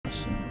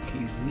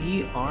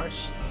we are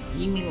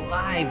streaming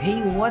live.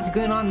 Hey, what's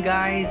going on,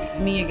 guys? It's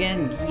me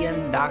again,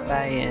 Gian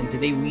Dakay, and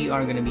today we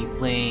are going to be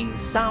playing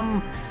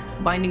some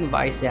Binding of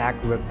Isaac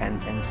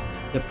Repentance.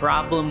 The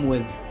problem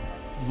with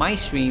my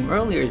stream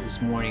earlier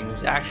this morning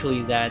was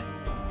actually that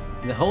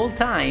the whole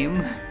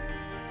time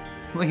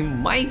my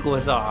mic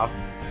was off.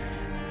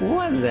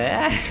 What the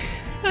heck?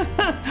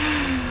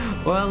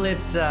 Well,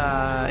 it's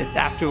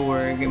after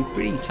work. I'm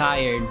pretty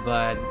tired,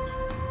 but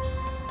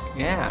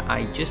yeah,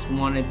 I just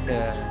wanted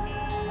to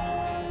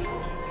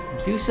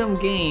do some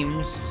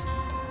games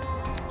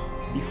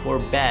before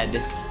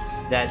bed.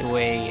 That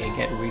way I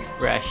get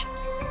refreshed.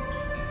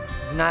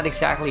 It's not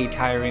exactly a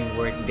tiring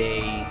work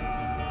day,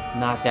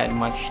 not that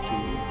much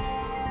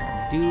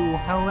to do.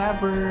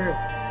 However,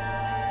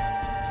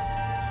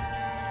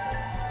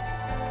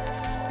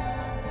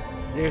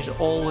 there's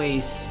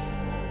always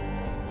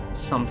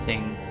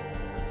something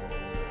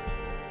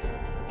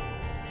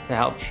to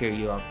help cheer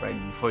you up right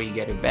before you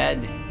get to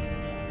bed.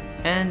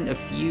 And a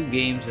few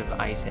games of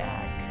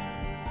Isaac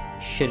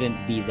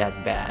shouldn't be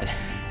that bad.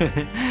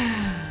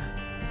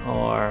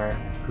 Or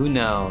who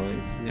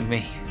knows,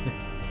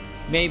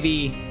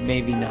 maybe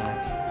not.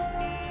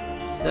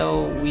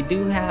 So we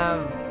do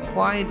have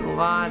quite a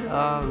lot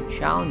of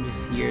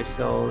challenges here,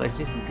 so let's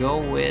just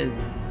go with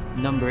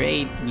number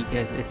 8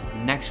 because it's the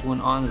next one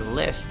on the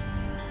list.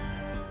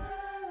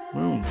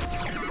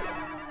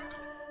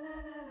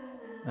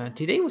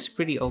 Today was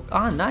pretty okay.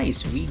 Ah,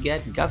 nice, we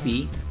get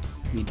Guppy.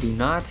 We do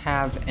not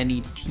have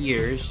any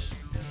tears.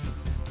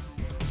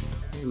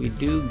 We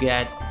do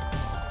get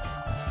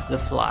the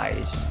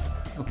flies.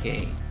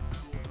 Okay,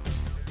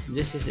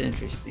 this is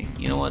interesting.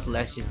 You know what,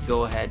 let's just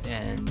go ahead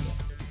and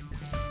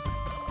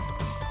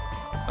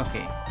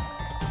okay,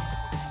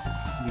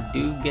 we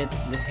do get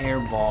the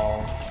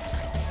hairball.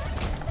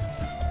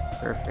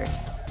 Perfect.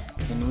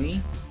 Can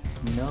we?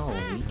 No,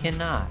 we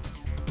cannot.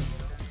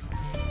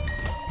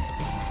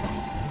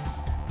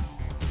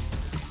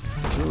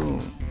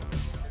 Boom.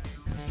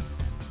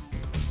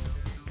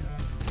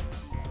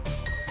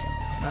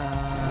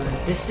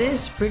 This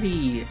is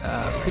pretty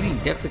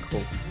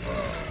difficult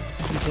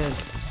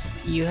because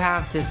you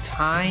have to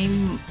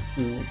time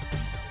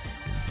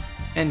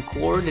and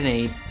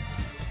coordinate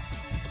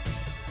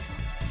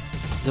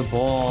the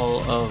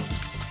ball of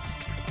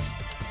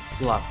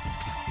fluff.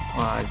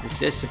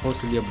 This is supposed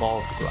to be a ball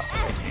of fluff,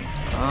 I think.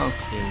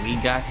 Okay, we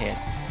got hit.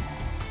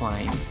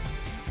 Fine.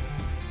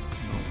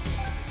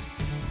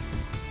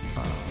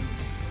 No.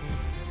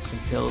 Some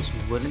pills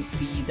wouldn't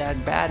be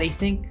that bad, I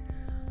think.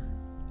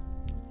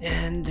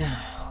 And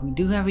we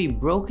do have a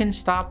broken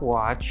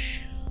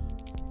stopwatch.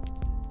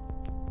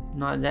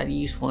 Not that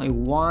useful. I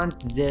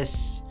want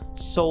this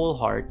soul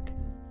heart.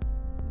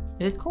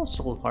 Is it called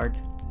soul heart?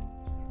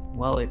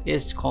 Well, it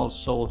is called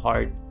soul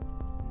heart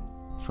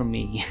for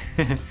me.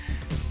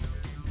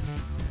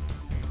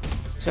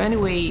 So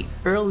anyway,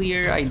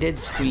 earlier I did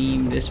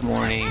stream this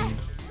morning.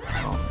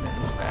 Oh, that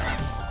was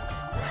bad.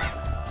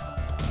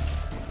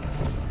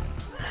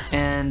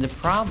 And the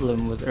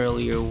problem with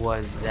earlier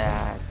was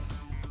that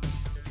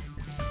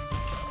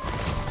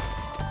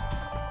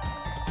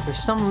for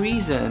some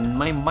reason,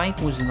 my mic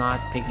was not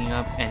picking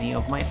up any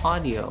of my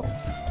audio.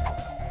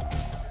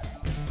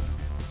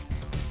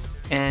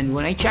 And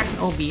when I checked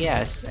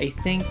OBS, I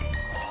think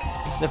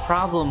the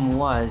problem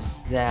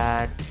was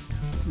that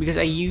because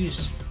I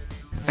use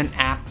an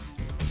app,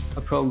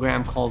 a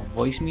program called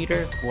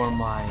Voicemeter for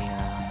my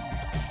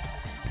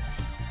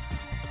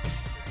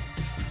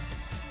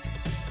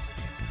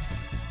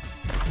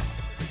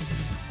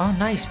oh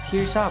nice,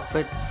 tears up,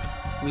 but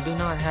we do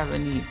not have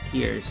any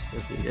tears.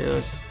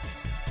 Okay,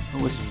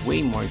 I was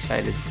way more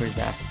excited for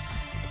that.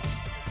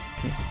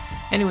 Okay.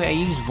 Anyway, I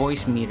used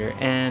Voicemeter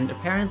and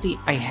apparently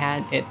I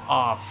had it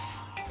off.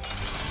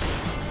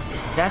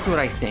 That's what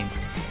I think,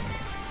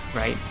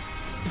 right?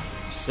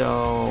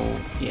 So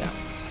yeah.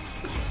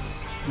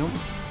 Nope.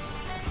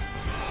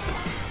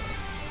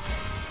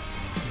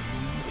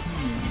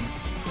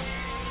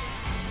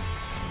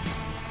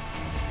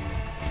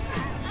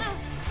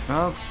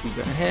 Oh, we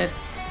got hit.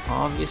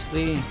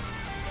 Obviously,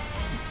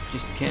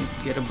 just can't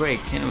get a break,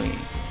 can we?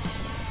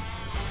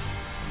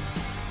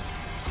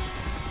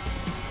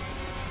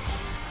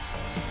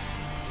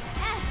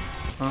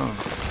 Oh.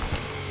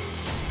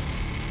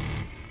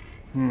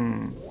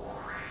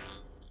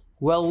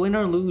 Well, win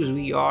or lose,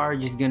 we are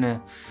just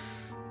gonna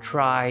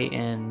try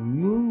and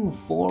move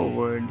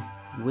forward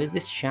with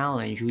this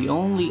challenge. We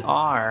only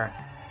are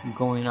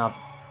going up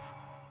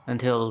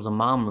until the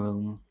mom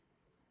room,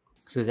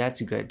 so that's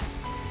good.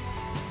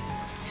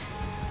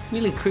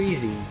 Really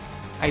crazy.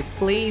 I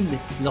played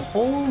the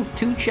whole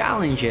 2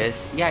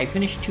 challenges. Yeah, I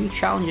finished 2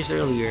 challenges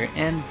earlier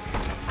and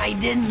I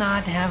did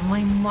not have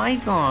my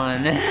mic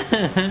on.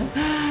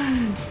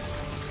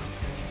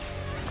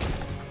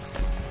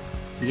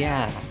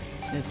 Yeah,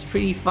 it's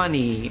pretty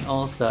funny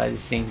also at the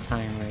same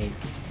time, right?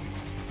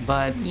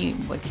 But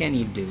what can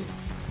you do?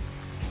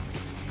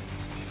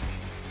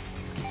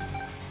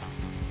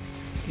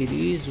 It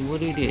is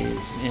what it is,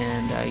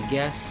 and I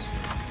guess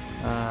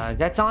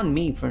That's on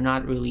me for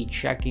not really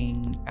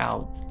checking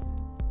out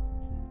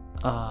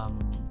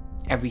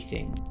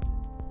everything,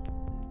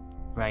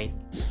 right?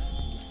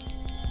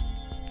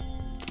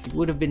 It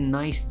would have been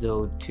nice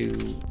though to,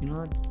 you know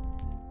what?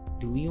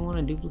 Do we want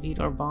to duplicate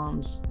our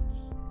bombs?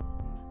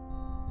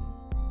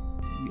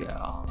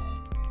 Yeah.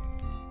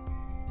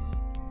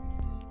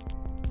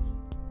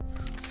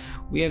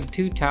 We have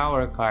 2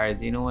 tower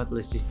cards. You know what?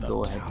 Let's just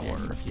go ahead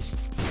and just.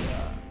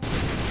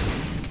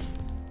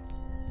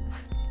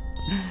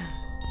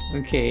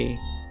 Okay.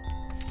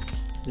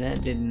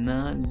 That did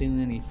not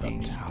do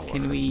anything.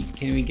 Can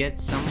we get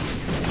some?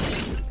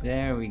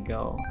 There we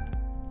go.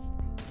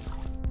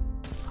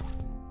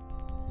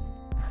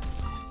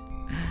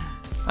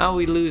 Oh,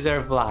 we lose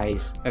our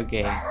flies.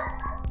 Okay.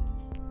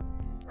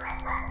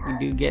 We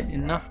do get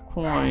enough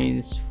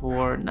coins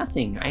for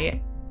nothing.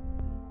 I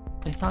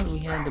thought we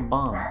had the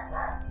bomb.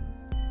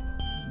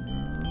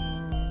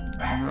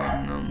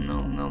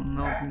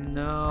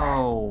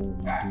 No.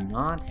 We do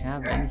not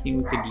have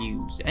anything we could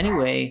use.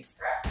 Anyway,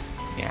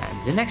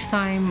 yeah, the next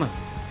time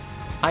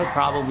I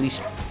probably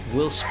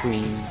will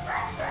stream.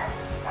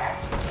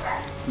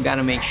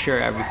 Gotta make sure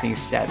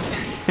everything's set.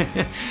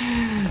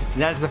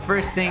 That's the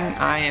first thing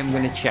I am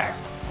gonna check.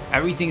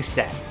 Everything's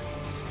set.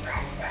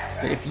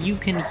 But if you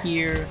can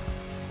hear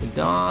the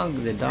dog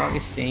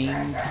is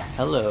saying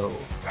hello.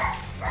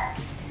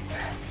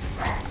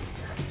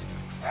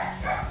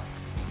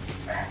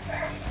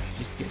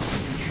 Just get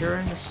some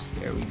insurance.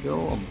 There we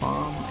go. A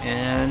bomb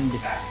and...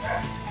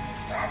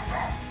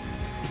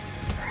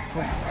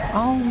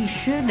 Oh, we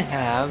should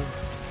have...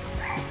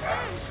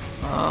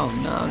 Oh,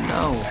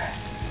 no.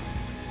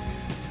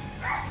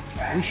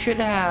 We should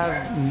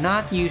have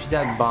not used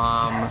that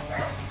bomb.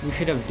 We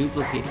should have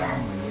duplicated. Oh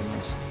my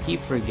goodness.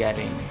 Keep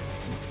forgetting.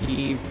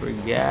 We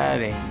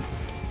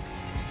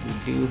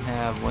do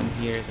have one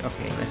here.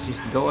 Okay, let's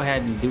just go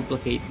ahead and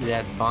duplicate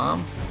that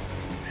bomb.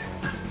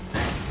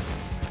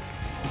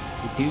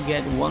 We do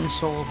get 1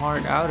 soul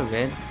heart out of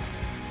it.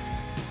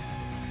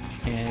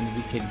 And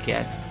we could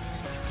get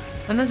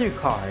another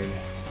card.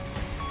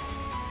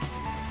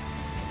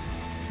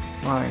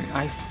 Alright,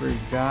 I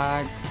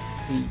forgot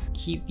to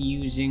keep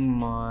using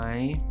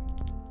my...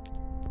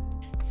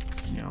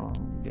 No,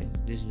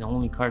 this is the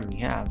only card we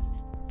have.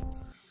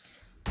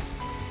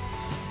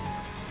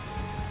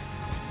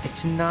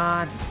 It's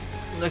not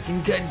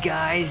looking good,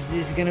 guys.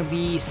 This is gonna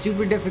be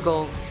super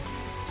difficult.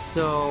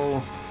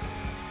 So,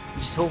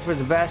 just hope for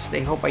the best. I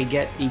hope I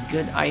get a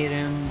good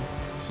item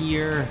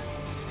here.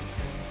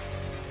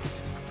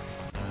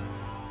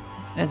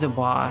 And the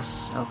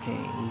boss. Okay,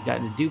 we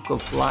got the Duke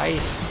of Flies.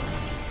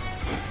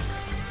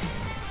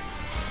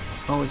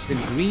 Oh, it's the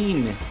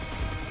green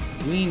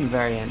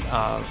variant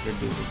of the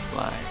Duke of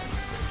Flies.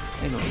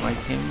 I don't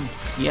like him.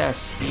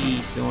 Yes,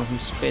 he's the one who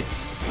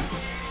spits.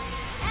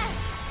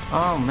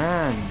 Oh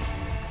man.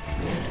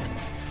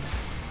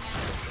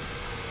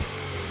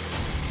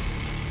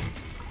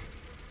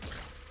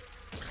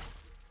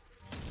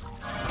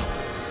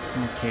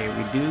 Okay,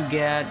 we do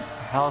get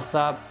health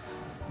up.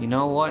 You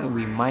know what?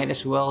 We might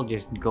as well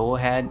just go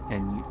ahead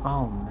and...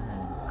 Oh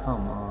man,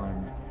 come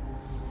on.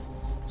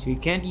 So you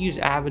can't use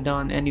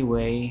Abaddon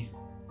anyway.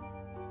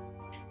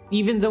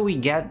 Even though we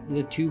get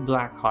the 2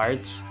 black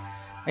hearts,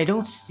 I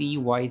don't see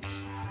why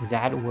it's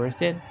that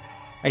worth it.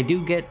 I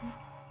do get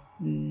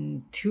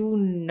 2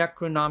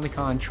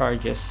 Necronomicon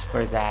charges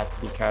for that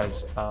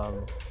because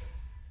of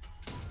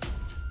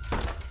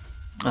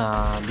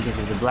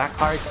the black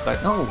hearts, but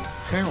oh,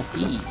 Eternal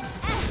Feed.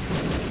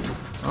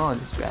 Oh,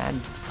 this is bad.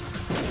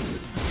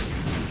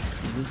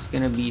 This is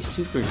gonna be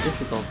super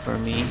difficult for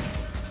me.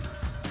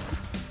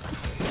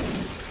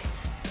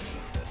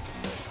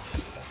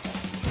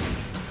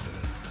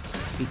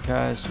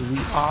 Because we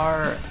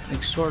are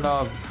like sort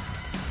of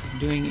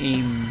doing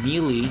a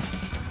melee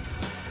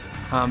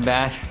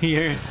combat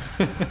here.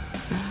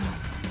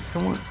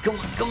 Come on.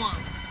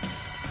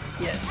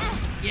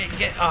 Yeah,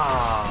 get.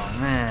 Oh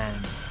man.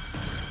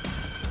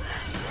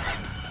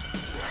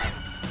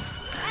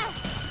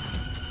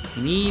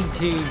 Need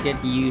to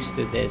get used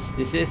to this.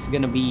 This is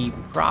gonna be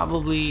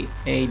probably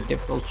a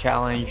difficult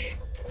challenge.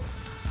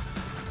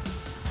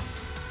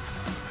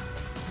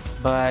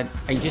 But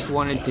I just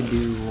wanted to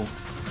do...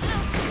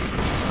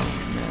 Oh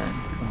man,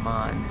 come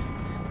on.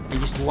 I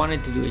just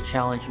wanted to do a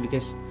challenge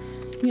because,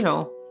 you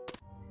know,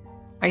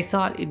 I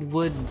thought it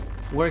would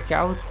work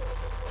out.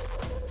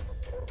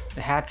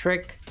 The hat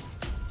trick.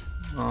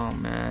 Oh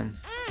man.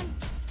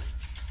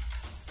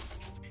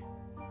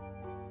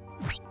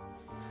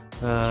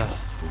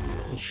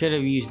 I should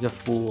have used the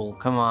Fool.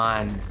 Come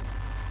on.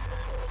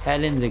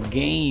 Head in the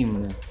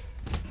game.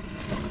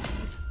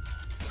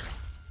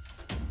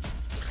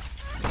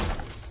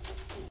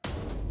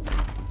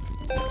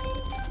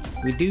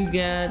 We do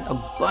get a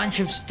bunch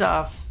of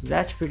stuff.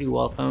 That's pretty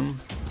welcome.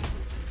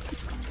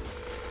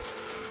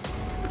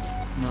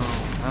 No,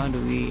 how do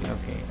we...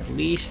 Okay, at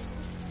least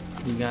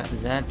we got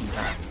that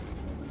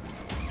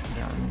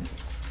done.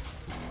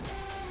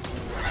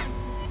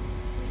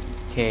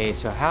 Okay,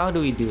 so how do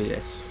we do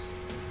this?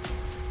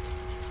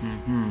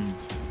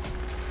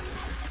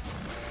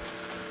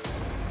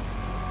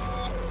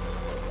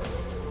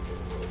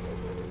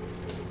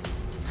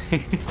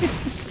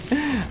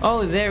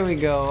 Oh, there we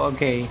go.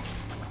 Okay.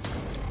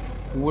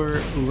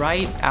 We're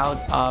right out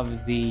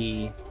of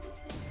the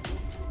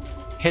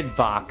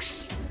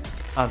hitbox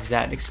of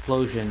that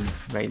explosion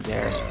right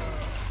there.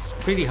 It's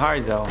pretty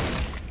hard though.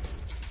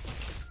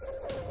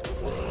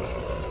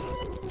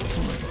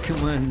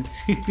 Come on.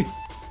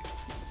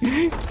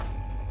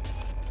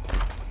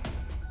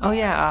 Oh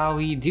yeah,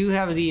 we do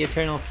have the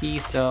eternal key,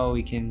 so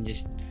we can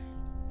just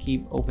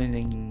keep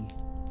opening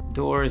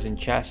doors and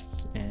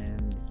chests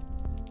and...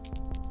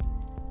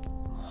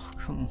 Oh,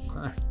 come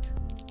on.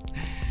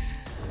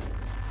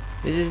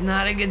 This is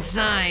not a good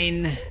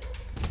sign.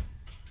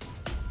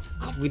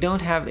 We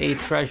don't have a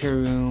treasure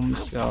room,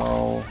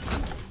 so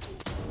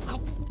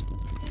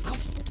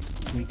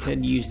we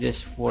could use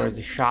this for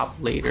the shop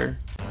later.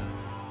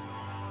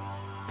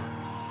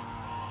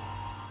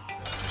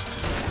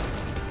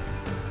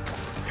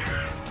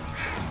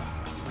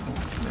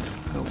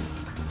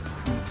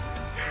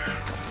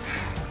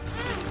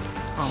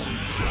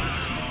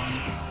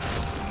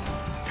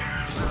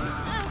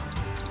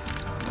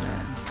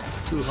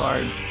 Too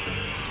hard.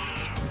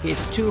 Okay,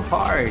 it's too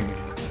hard.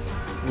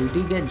 We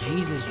do get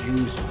Jesus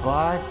juice,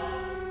 but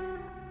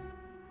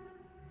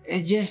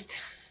it just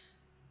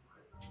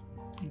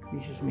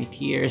increases my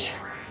tears.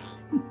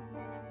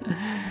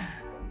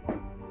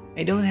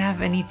 I don't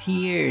have any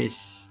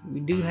tears. We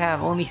do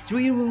have only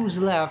 3 rooms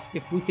left.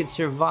 If we could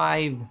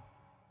survive,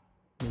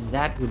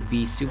 that would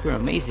be super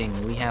amazing.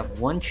 We have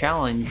 1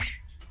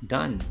 challenge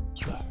done,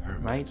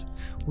 right?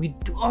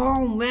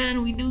 Oh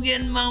man, we do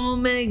get Mama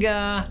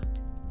Mega.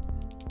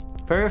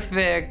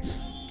 Perfect.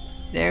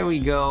 There we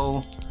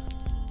go.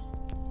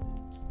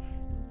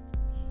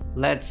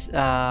 Let's you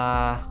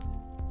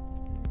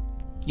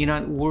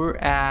know, we're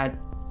at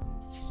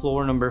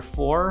floor number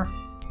 4.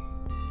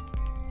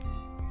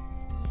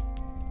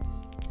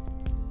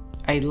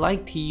 I'd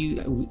like to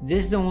use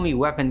this is the only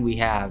weapon we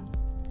have,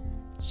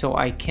 so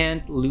I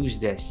can't lose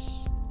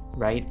this,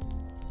 right?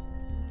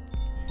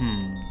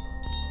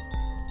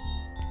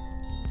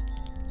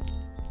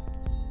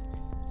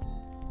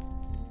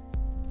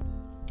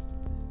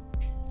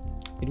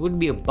 It would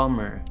be a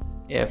bummer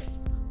if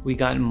we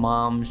got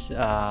mom's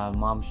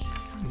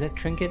is that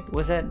trinket?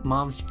 Was that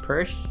mom's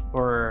purse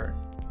or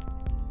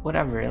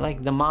whatever?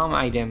 Like the mom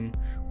item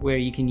where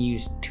you can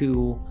use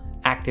 2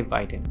 active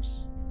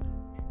items.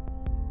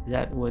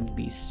 That would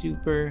be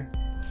super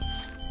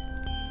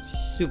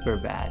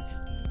bad.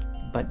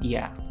 But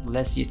yeah,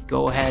 let's just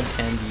go ahead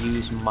and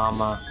use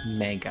Mama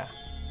Mega.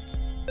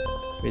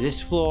 For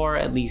this floor,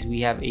 at least we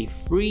have a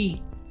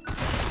free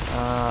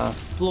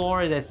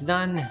floor that's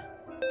done.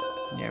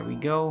 There we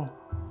go.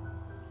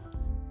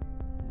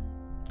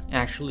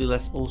 Actually,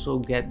 let's also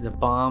get the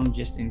bomb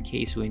just in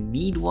case we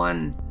need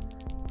one.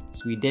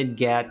 So we did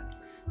get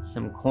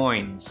some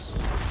coins.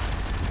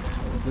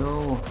 There we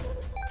go.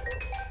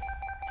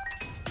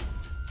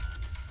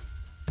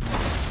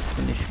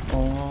 Finish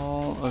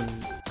all of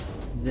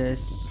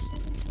this.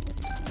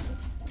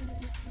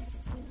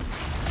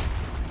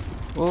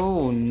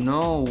 Oh,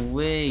 no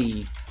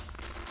way.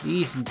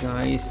 These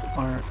guys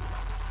are...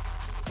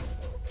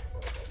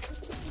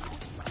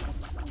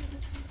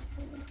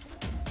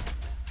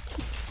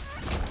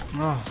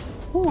 Oh.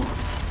 Whew.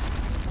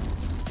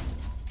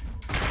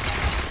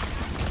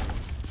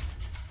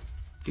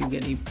 You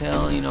get a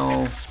pill, you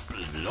know,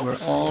 we're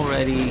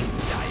already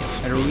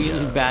at a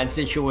really bad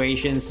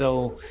situation,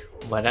 so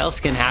what else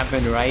can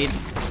happen, right?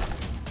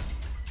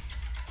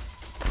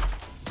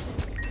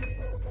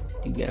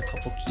 You get a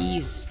couple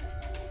keys.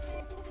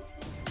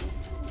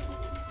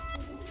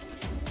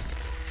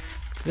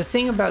 The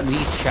thing about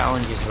these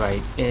challenges,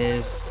 right,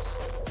 is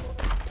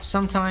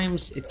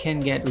sometimes it can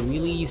get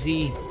really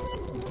easy.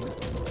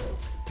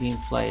 Being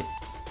flight,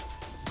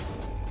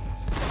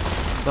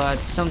 but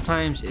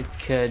sometimes it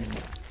could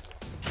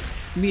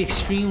be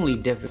extremely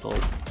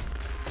difficult,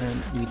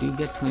 and we do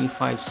get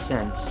 25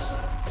 cents.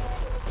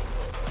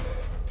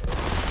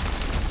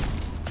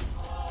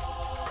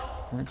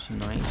 That's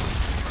nice.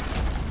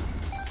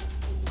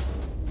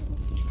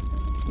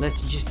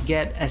 Let's just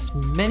get as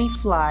many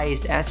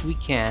flies as we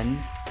can.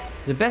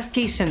 The best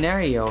case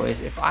scenario is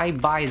if I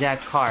buy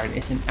that card,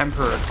 it's an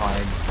Emperor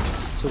card,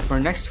 so for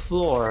next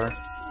floor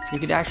you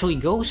could actually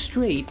go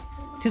straight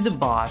to the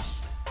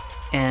boss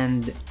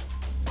and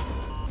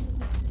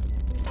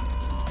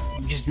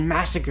just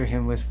massacre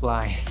him with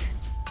flies.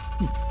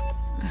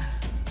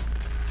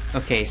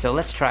 Okay, so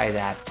let's try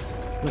that.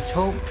 Let's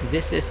hope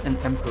this is an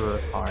Emperor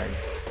card.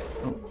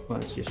 Oh,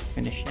 let's just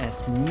finish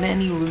as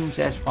many rooms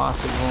as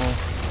possible.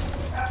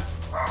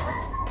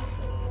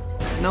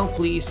 No,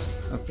 please.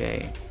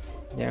 Okay,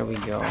 there we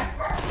go.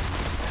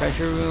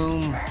 Treasure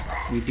room.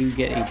 We do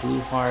get a blue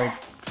heart.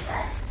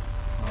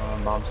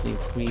 Bomb sleeve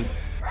creep.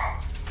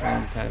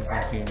 And kind of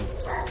back here.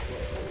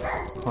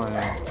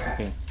 Corner.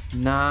 Okay.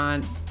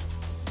 Not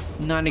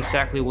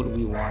exactly what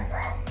we want.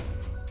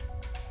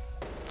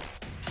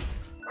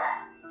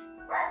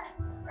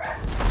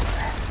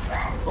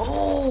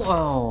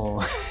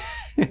 Oh!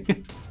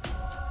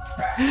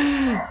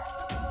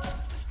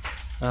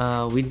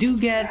 We do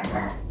get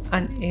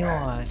An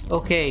AOS.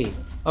 Okay.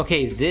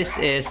 Okay, this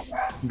is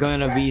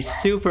gonna be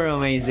super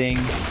amazing.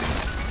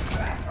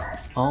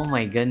 Oh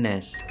my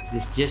goodness.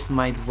 This just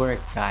might work,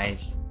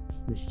 guys.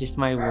 This just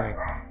might work.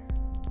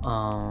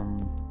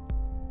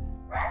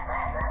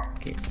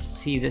 Okay, let's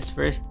see this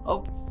first.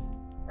 Oh!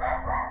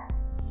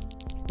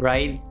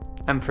 Right,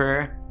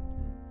 Emperor?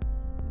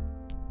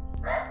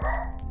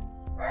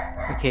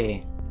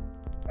 Okay.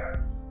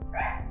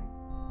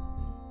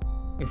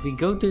 If we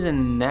go to the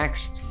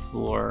next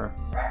floor...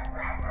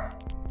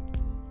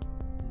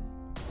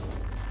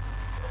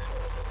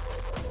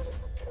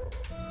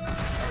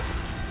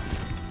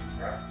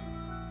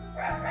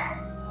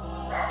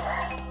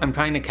 I'm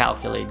trying to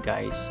calculate,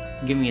 guys.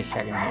 Give me a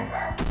second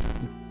here.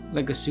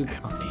 Like a super...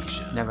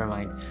 Oh, never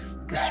mind.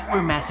 Like a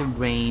super massive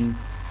brain.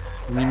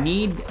 We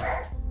need...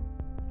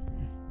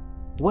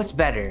 What's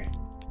better?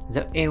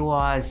 The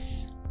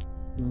AWAS...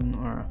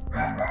 or...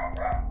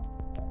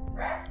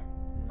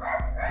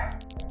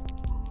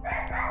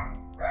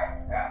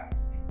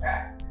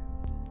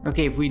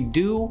 Okay, if we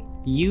do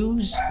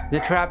use the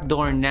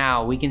trapdoor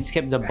now, we can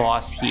skip the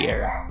boss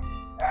here.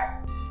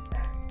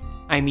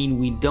 I mean,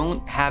 we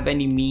don't have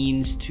any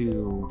means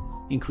to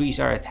increase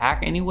our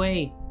attack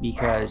anyway,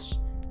 because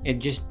it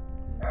just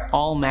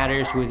all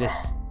matters with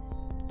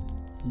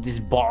this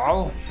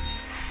ball.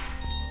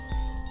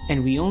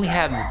 And we only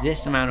have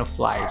this amount of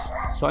flies.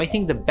 So I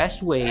think the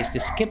best way is to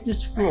skip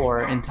this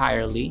floor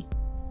entirely.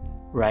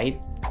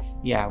 Right?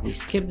 Yeah, we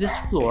skip this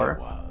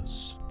floor.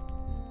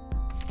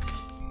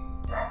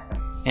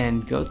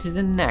 And go to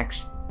the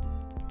next.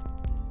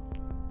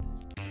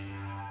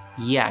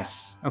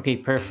 Yes. Okay,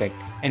 perfect.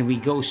 And we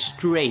go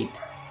straight.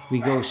 We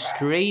go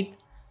straight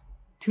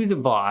to the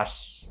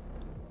boss.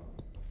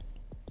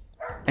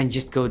 And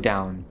just go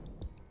down.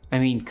 I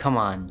mean, come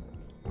on.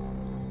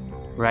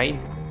 Right?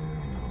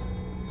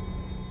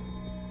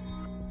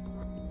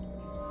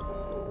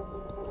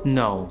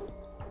 No.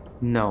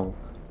 No.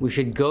 We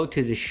should go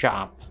to the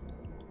shop.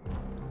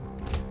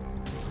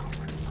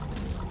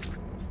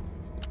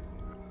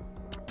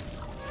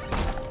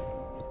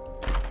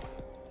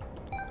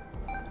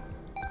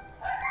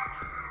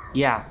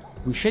 Yeah,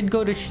 we should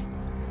go to...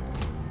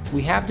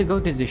 we have to go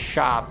to the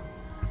shop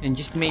and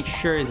just make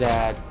sure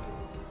that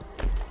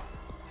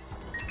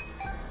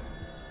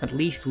at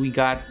least we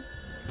got...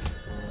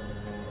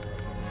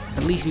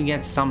 at least we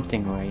get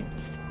something, right?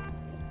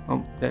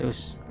 Oh, that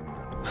was...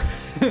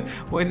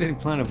 Why did he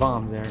plant a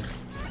bomb there?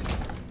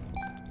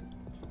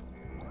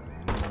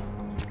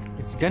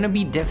 It's gonna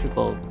be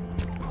difficult,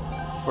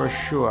 for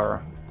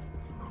sure.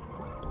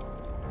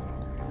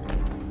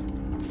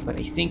 But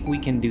I think we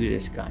can do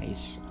this,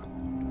 guys.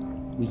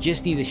 We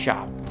just need a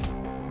shop.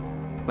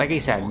 Like I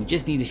said, we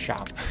just need a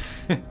shop.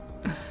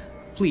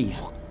 Please.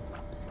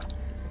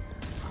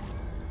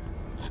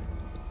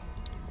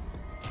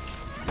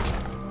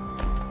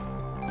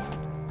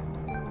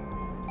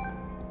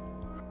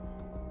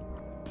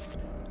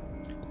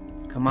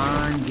 Come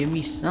on, give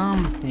me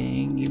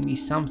something. Give me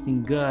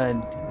something good.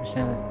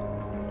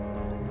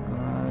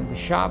 The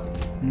shop?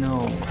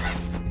 No.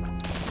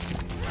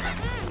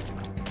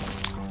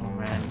 Oh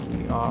man,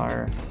 we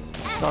are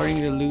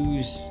starting to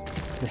lose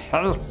the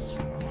health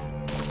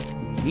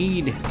we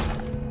need.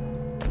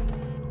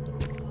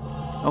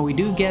 Oh, we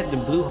do get the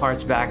blue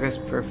hearts back. That's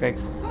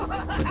perfect.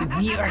 But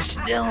we are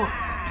still...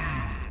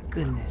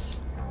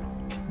 Goodness.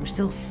 We're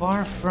still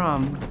far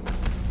from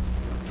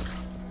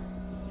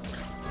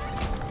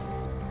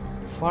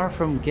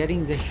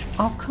getting the...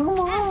 Oh, come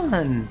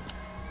on!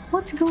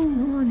 What's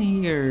going on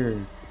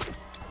here?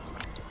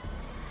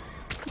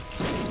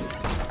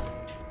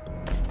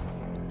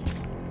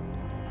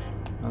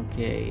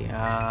 Okay,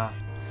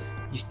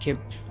 just keep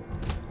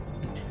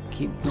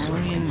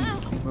going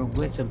and keep our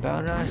wits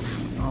about us.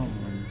 Oh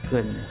my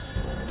goodness.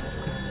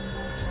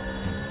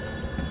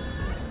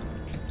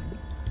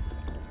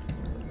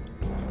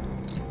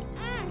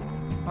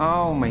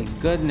 Oh my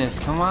goodness,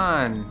 come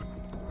on.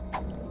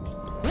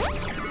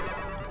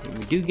 Okay,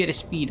 we do get a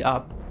speed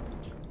up.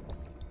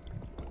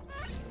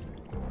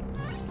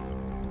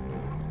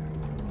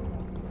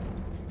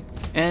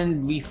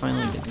 And we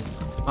finally did it.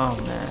 Oh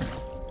man.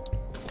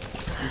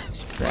 This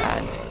is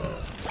bad.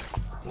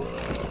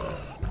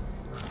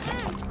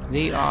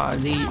 They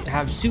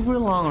have super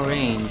long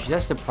range.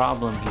 That's the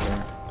problem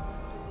here.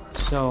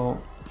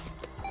 So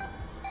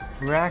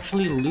we're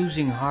actually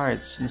losing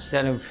hearts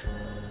instead of...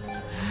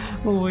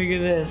 Oh my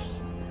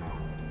goodness.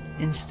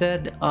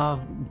 Instead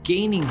of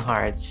gaining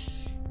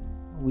hearts.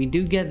 We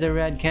do get the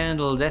red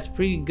candle. That's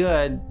pretty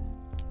good.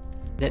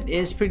 That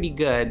is pretty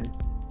good.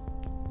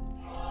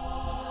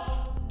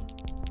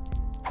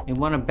 I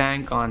want to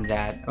bank on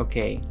that.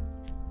 Okay.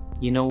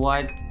 You know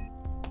what?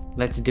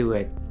 Let's do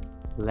it.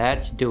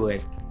 Let's do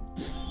it.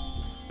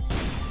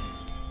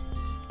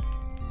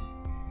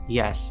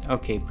 Yes.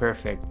 Okay,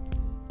 perfect.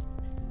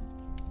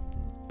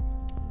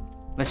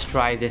 Let's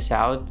try this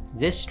out.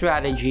 This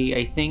strategy,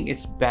 I think,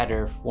 is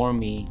better for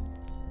me.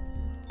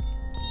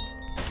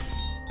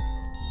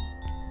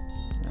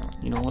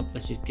 You know what?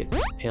 Let's just get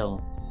the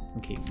pill.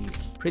 Okay, we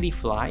pretty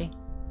fly.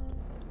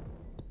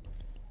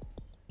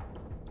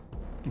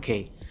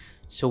 Okay,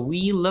 so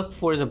we look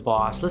for the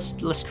boss.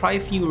 Let's try a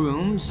few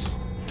rooms.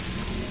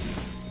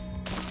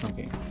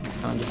 Okay, we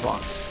found the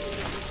boss.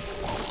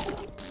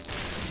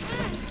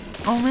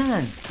 Oh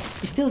man,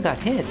 he still got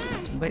hit.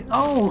 But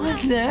oh,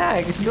 what the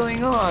heck is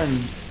going on?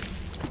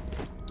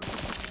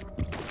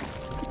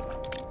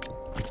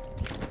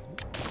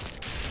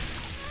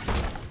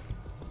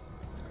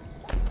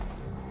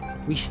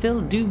 We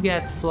still do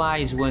get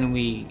flies when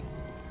we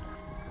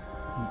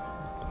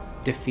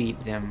defeat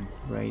them,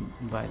 right?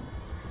 But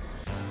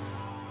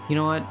you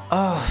know what?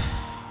 Oh,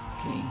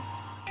 okay.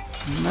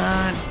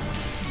 Not.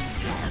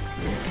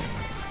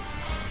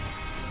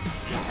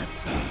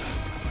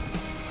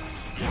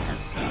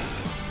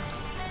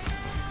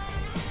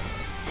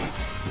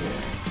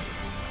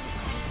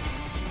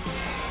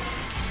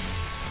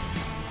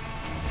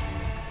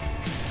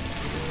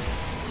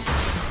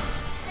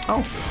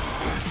 Oh.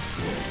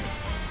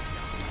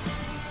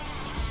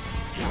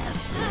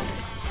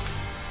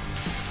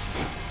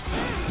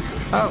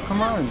 Oh,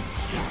 come on.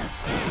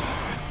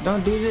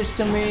 Don't do this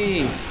to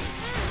me.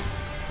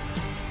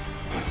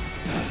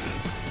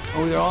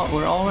 Oh,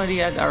 we're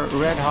already at our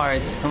red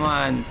hearts. Come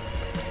on.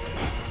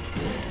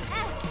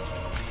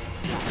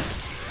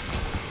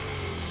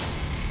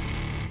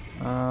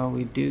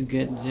 We do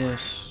get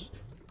this.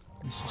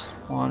 Let's just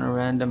spawn a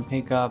random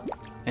pickup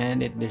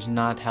and it does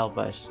not help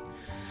us.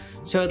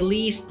 So at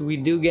least we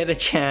do get a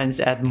chance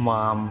at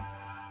Mom.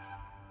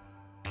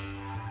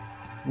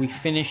 We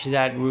finish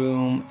that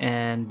room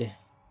and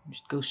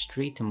just go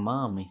straight to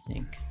Mom, I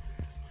think.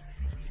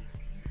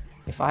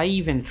 If I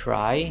even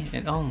try,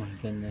 and oh my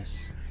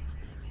goodness.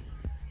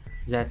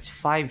 That's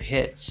 5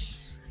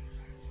 hits.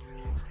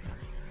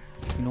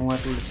 You know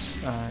what,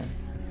 let's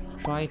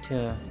try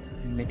to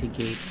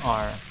mitigate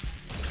our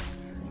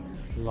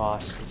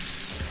losses.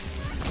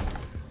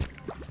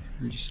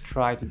 Just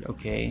try to,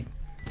 okay,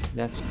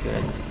 that's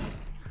good.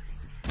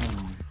 Oh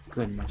my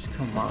goodness,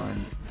 come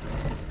on.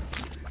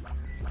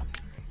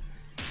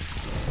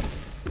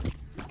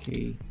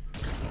 Okay,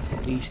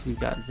 at least we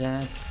got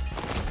that.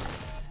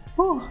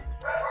 Whew.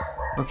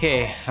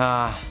 Okay,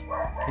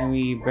 can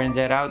we burn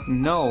that out?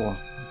 No,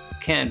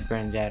 can't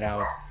burn that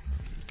out.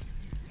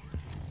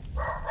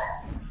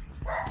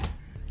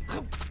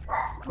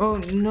 Oh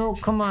no,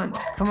 come on,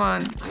 come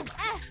on.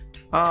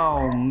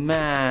 Oh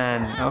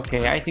man,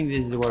 okay, I think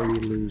this is where we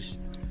lose.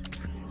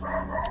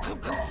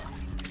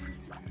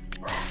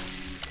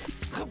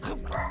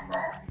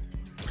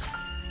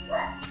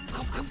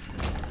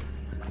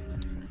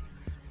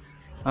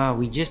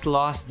 We just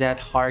lost that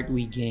heart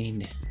we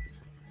gained.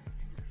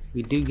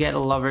 We do get a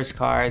lover's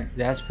card.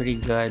 That's pretty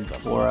good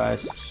for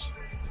us.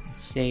 Let's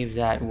save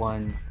that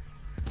one.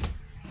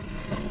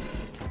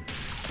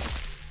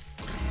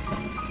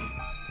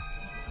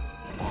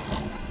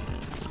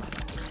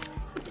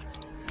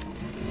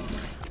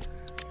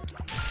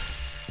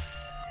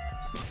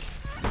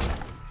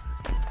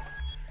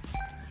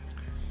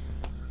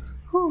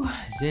 Whew,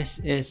 this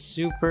is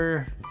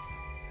super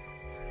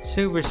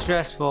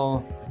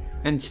stressful.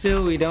 And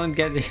still we don't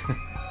get it.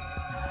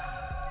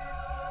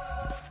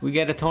 We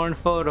get a torn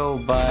photo,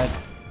 but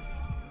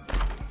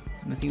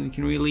nothing we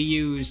can really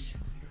use.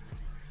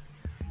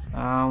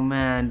 Oh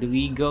man, do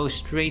we go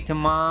straight to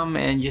Mom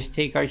and just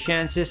take our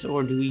chances,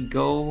 or do we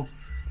go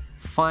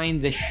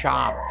find the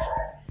shop?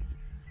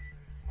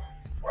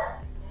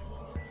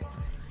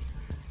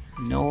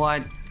 You know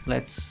what?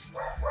 Let's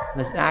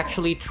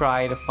actually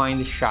try to find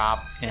the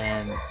shop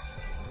and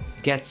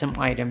get some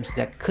items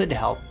that could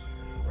help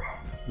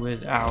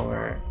with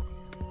our,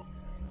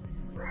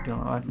 you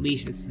know, at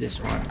least it's this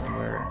one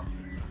where,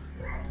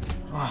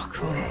 oh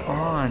come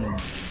on,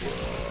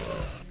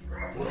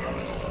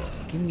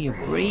 give me a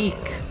break.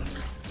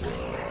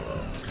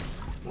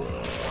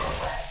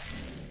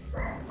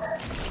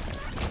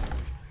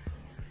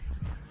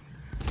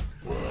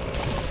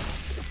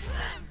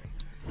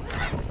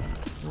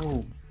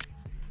 Oh.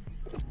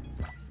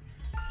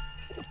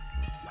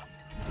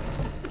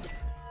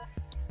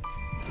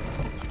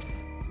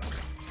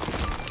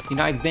 You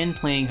know, I've been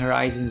playing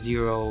Horizon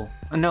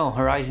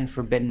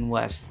Forbidden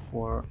West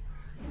for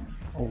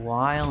a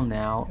while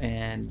now,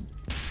 and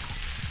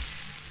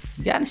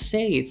gotta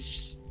say,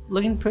 it's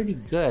looking pretty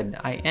good.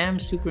 I am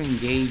super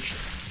engaged,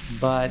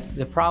 but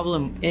the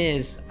problem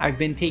is I've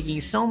been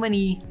taking so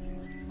many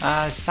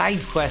side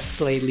quests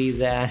lately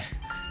that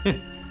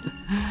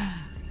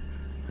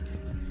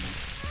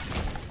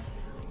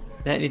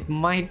that it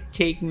might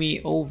take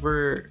me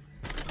over,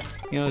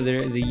 you know,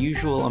 the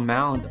usual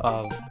amount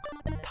of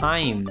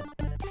time.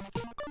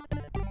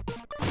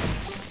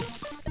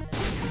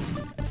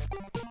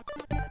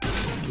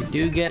 We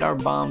do get our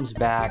bombs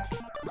back,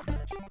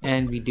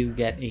 and we do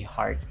get a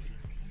heart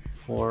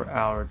for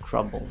our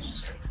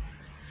troubles.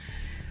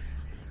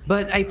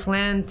 But I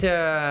plan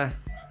to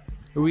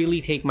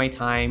really take my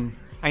time.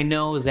 I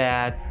know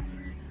that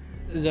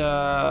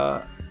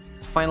the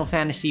Final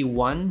Fantasy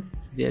 1,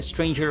 the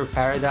Stranger of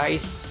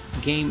Paradise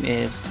game,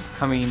 is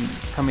coming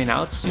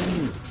out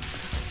soon.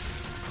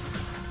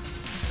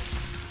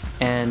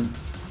 And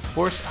of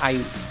course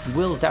I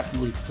will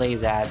definitely play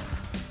that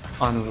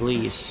on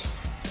release,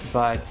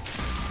 but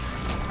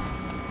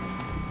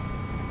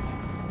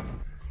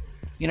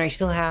you know, I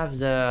still have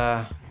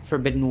the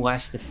Forbidden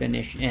West to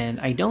finish, and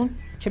I don't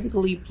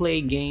typically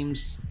play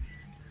games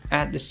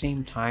at the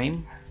same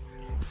time.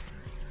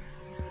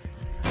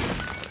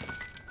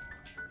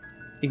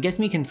 It gets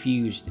me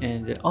confused,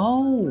 and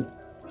oh,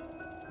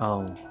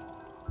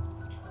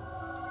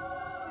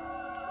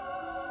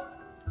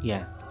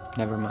 yeah,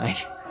 never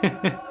mind.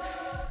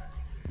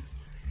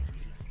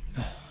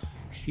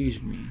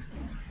 Excuse me.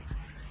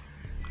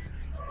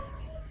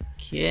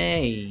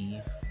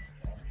 Okay.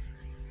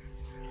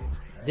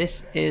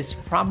 This is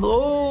probably...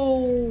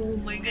 Oh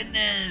my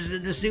goodness,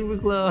 that's super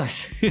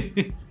close.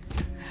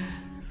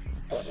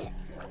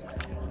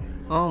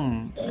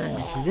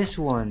 This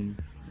one.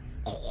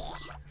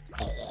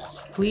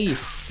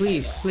 Please,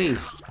 please, please.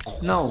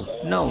 No,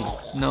 no,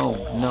 no,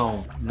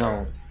 no,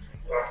 no.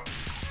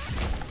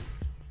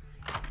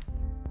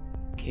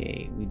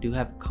 Okay, we do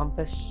have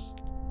compass.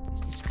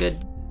 Is this good?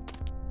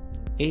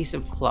 Ace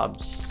of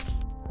clubs.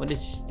 What does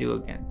this do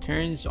again?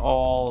 Turns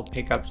all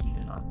pickups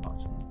into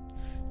non-boss.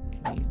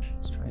 Okay,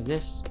 let's try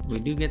this. We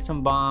do get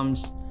some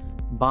bombs.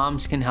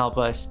 Bombs can help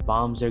us.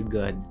 Bombs are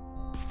good.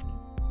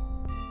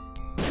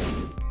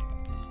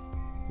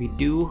 We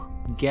do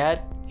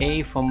get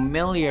a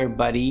familiar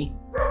buddy.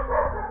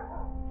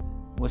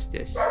 What's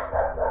this?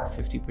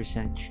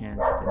 50%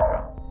 chance to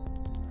drop.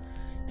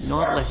 You know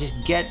what? Let's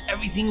just get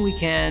everything we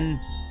can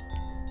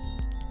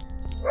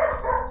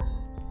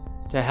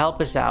to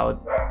help us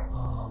out.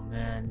 Oh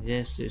man,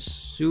 this is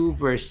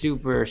super,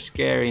 super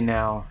scary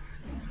now.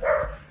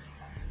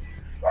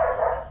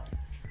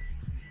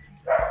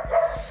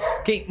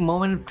 Okay,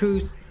 moment of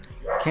truth.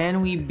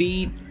 Can we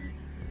beat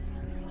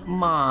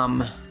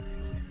Mom?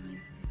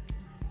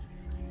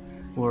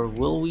 Or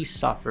will we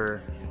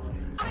suffer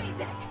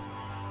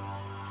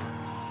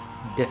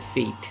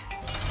defeat?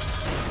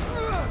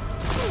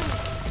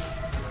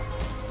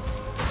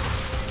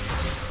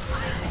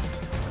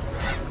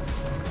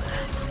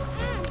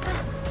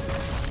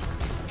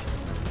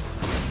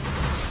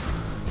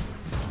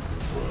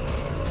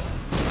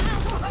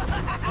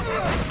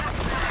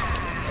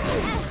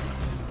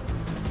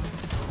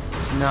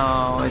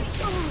 No,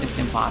 it's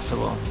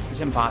impossible.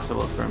 It's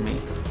impossible for me.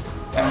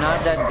 I'm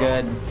not that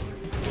good.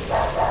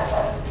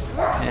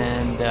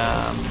 And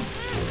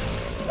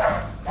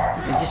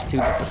it's just too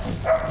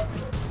difficult.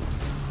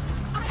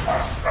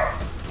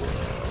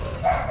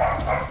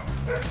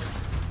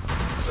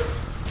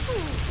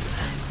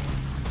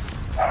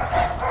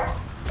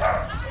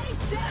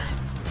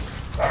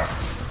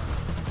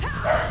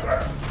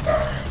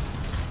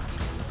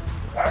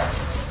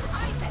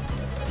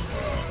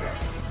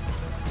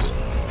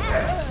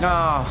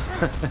 Oh,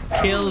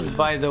 killed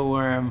by the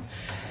worm.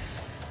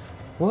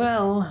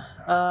 Well,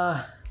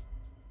 I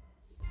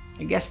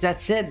guess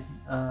that's it.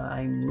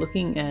 I'm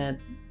looking at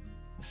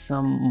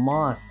some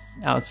moth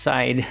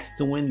outside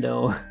the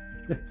window.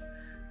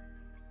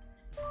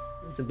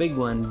 It's a big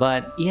one,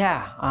 but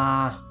yeah,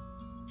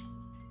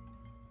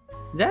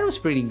 that was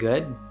pretty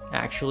good,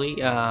 actually.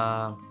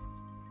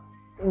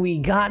 We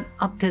got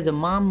up to the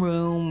mom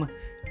room,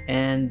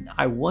 and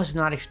I was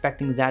not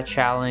expecting that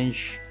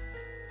challenge.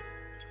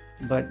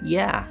 But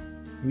yeah,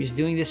 I'm just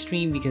doing this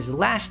stream because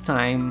last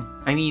time,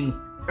 I mean,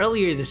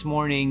 earlier this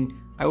morning,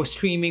 I was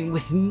streaming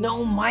with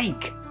no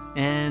mic,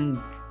 and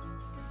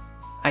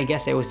I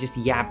guess I was just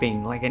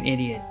yapping like an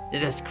idiot.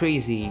 That's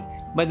crazy.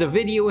 But the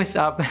video is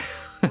up.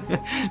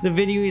 The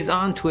video is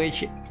on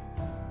Twitch.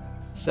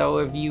 So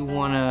if you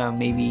wanna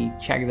maybe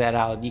check that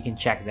out, you can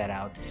check that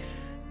out.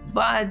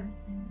 But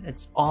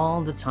that's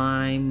all the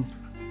time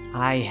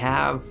I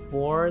have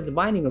for The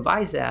Binding of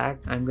Isaac.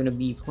 I'm gonna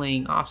be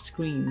playing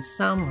off-screen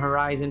some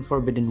Horizon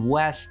Forbidden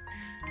West.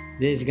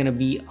 There's gonna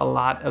be a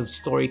lot of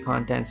story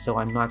content, so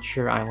I'm not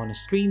sure I want to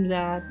stream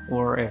that,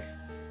 or if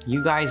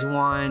you guys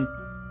want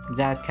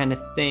that kind of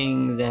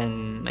thing,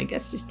 then I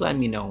guess just let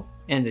me know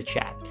in the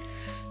chat.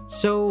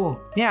 So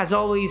yeah, as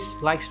always,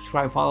 like,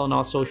 subscribe, follow on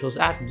all socials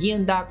at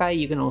Gian Dakay.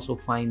 You can also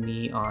find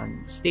me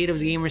on State of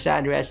the Gamer's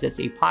Address. That's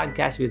a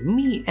podcast with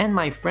me and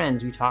my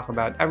friends. We talk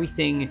about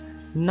everything,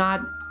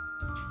 not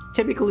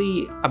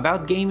typically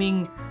about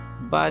gaming,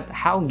 but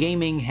how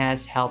gaming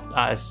has helped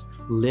us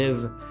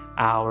live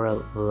our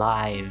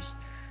lives.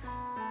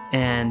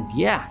 And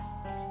yeah,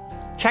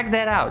 check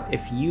that out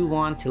if you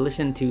want to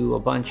listen to a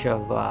bunch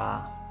of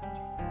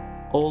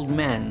old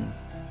men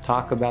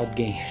talk about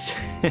games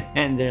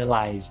and their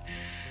lives.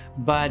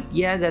 But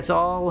yeah, that's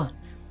all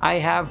I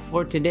have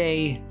for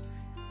today.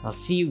 I'll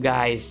see you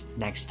guys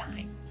next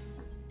time.